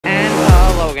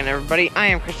Hello again, everybody. I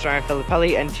am Christopher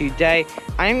Filippelli, and today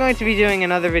I am going to be doing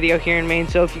another video here in Maine.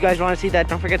 So if you guys want to see that,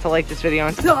 don't forget to like this video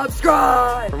and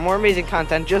subscribe for more amazing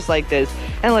content just like this.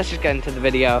 And let's just get into the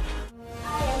video.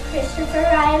 I am Christopher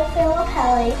Ryan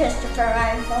Filippelli. Christopher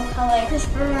Ryan Filippelli.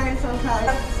 Christopher Ryan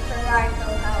Filippelli. Christopher Ryan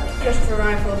Filippelli. Christopher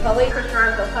Ryan Filippelli. Christopher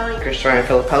Ryan Filippelli. Christopher Ryan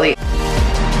Filippelli.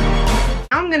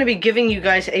 I'm going to be giving you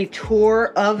guys a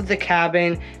tour of the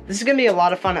cabin. This is going to be a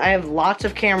lot of fun. I have lots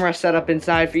of cameras set up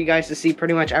inside for you guys to see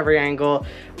pretty much every angle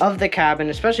of the cabin,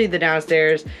 especially the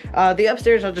downstairs. The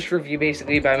upstairs I'll just review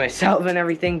basically by myself and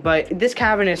everything, but this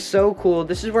cabin is so cool.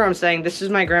 This is where I'm staying. This is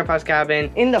my grandpa's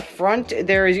cabin. In the front,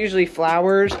 there is usually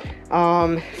flowers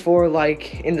for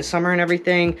like in the summer and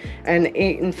everything, and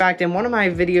in fact in one of my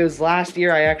videos last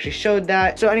year I actually showed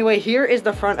that. So anyway, here is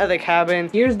the front of the cabin.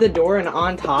 Here's the door, and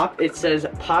on top it says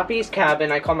Poppy's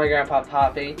Cabin. I call my grandpa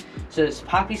Poppy. So it's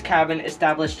Poppy's Cabin,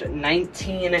 established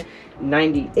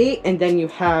 1998, and then you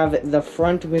have the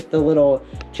front with the little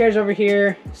chairs over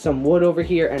here, some wood over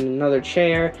here, and another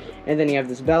chair, and then you have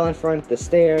this bell in front, the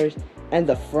stairs, and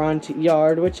the front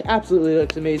yard, which absolutely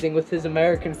looks amazing with his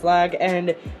American flag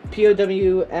and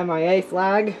POWMIA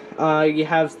flag. You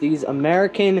have these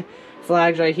American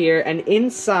flags right here, and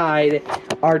inside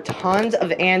are tons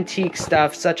of antique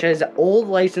stuff, such as old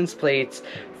license plates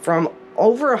from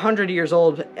over 100 years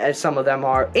old, as some of them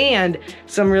are, and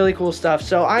some really cool stuff.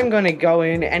 So I'm gonna go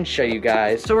in and show you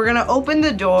guys. So we're gonna open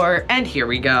the door, and here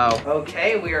we go.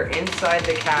 Okay, we are inside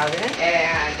the cabin,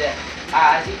 and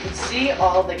as you can see,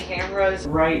 all the cameras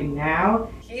right now.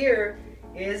 Here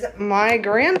is my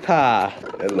grandpa.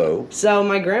 Hello. So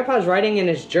my grandpa's writing in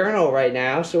his journal right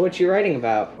now. So what you writing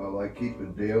about? Well, I keep a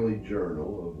daily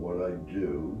journal of what I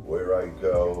do, where I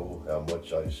go, how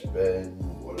much I spend,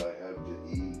 what I have to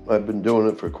eat. I've been doing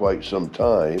it for quite some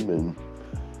time, and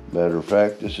matter of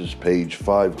fact, this is page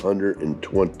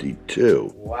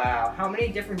 522. Wow. How many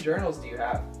different journals do you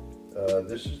have?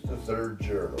 This is the third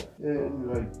journal,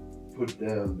 and I put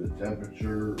down the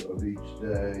temperature of each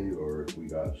day, or if we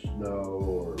got snow,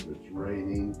 or if it's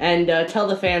raining. And tell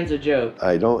the fans a joke.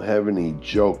 I don't have any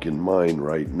joke in mind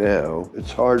right now.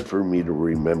 It's hard for me to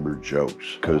remember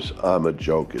jokes, because I'm a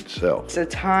joke itself. It's a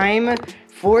time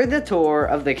for the tour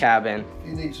of the cabin. If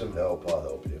you need some help, I'll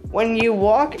help you. When you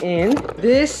walk in,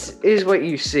 this is what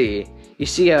you see. You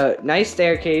see a nice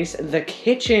staircase, the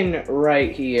kitchen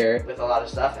right here with a lot of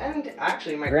stuff, and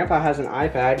actually my grandpa has an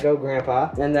iPad, go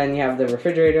grandpa. And then you have the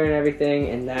refrigerator and everything,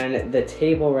 and then the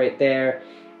table right there,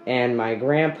 and my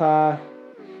grandpa,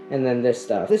 and then this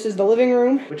stuff. This is the living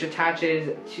room, which attaches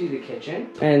to the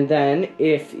kitchen. And then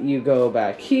if you go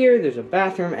back here, there's a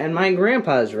bathroom and my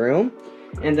grandpa's room.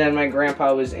 And then my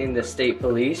grandpa was in the state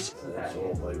police. That's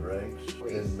all my ranks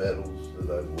and medals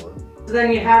that I've won. So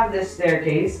then you have this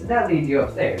staircase that leads you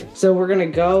upstairs. So we're gonna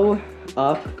go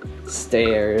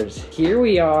upstairs. Here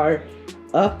we are,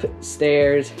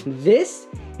 upstairs. This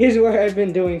is where I've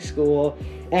been doing school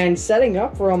and setting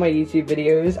up for all my YouTube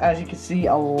videos. As you can see,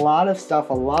 a lot of stuff,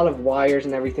 a lot of wires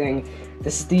and everything.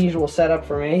 This is the usual setup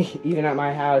for me, even at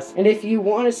my house. And if you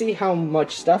wanna see how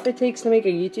much stuff it takes to make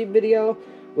a YouTube video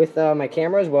with my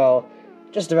cameras, well,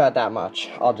 just about that much,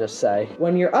 I'll just say.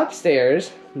 When you're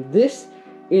upstairs, this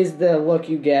is the look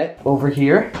you get over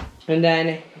here. And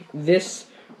then this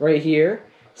right here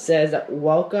says,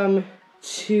 "Welcome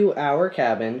to our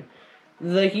cabin,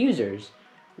 the Users,"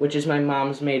 which is my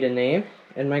mom's maiden name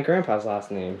and my grandpa's last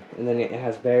name. And then it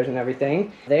has bears and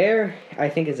everything. There, I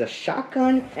think, is a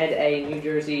shotgun and a New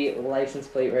Jersey license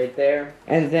plate right there.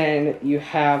 And then you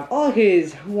have all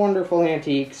his wonderful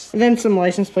antiques. And then some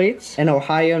license plates, an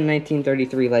Ohio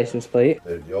 1933 license plate.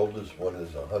 The oldest one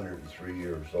is 103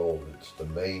 years old. It's the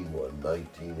Maine one,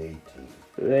 1918.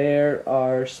 There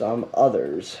are some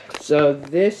others. So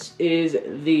this is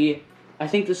I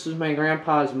think this was my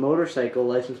grandpa's motorcycle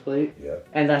license plate. Yeah.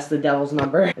 And that's the devil's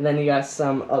number. And then you got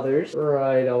some others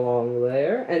right along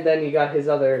there. And then you got his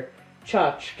other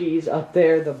tchotchkes up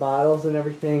there, the bottles and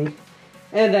everything.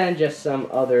 And then just some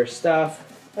other stuff.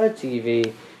 A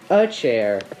TV, a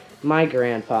chair, my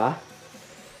grandpa,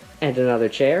 and another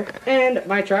chair, and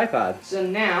my tripod. So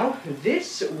now,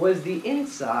 this was the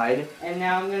inside, and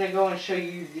now I'm gonna go and show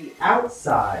you the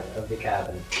outside of the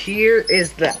cabin. Here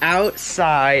is the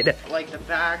outside, like the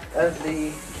back of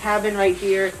the cabin right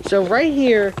here. So right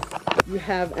here, you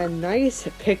have a nice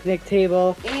picnic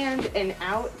table and an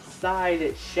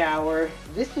outside shower.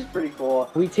 This is pretty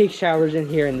cool. We take showers in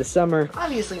here in the summer.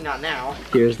 Obviously not now.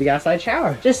 Here's the outside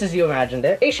shower, just as you imagined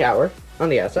it, a shower on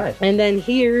the outside. And then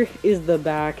here is the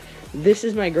back. This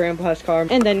is my grandpa's car.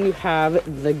 And then you have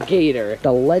the Gator,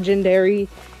 the legendary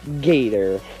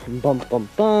Gator. Bum, bum,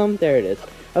 bum. There it is.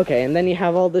 Okay, and then you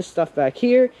have all this stuff back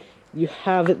here. You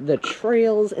have the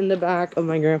trails in the back of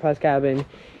my grandpa's cabin,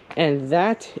 and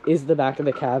that is the back of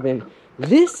the cabin.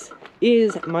 This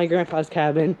is my grandpa's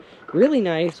cabin. Really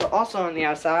nice. So also on the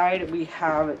outside, we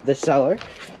have the cellar.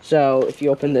 So if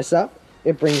you open this up,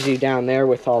 it brings you down there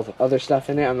with all the other stuff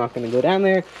in it. I'm not going to go down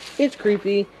there. It's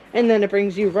creepy. And then it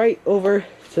brings you right over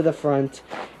to the front.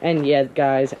 And yeah,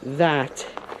 guys, that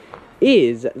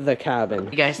is the cabin.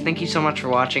 Hey guys, thank you so much for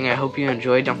watching. I hope you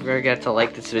enjoyed. Don't forget to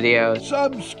like this video.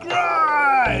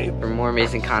 Subscribe! For more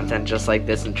amazing content just like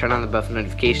this, and turn on the bell for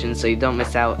notifications so you don't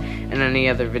miss out on any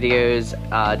other videos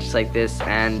just like this.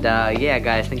 And yeah,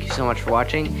 guys, thank you so much for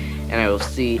watching, and I will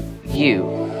see you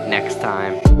next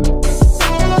time.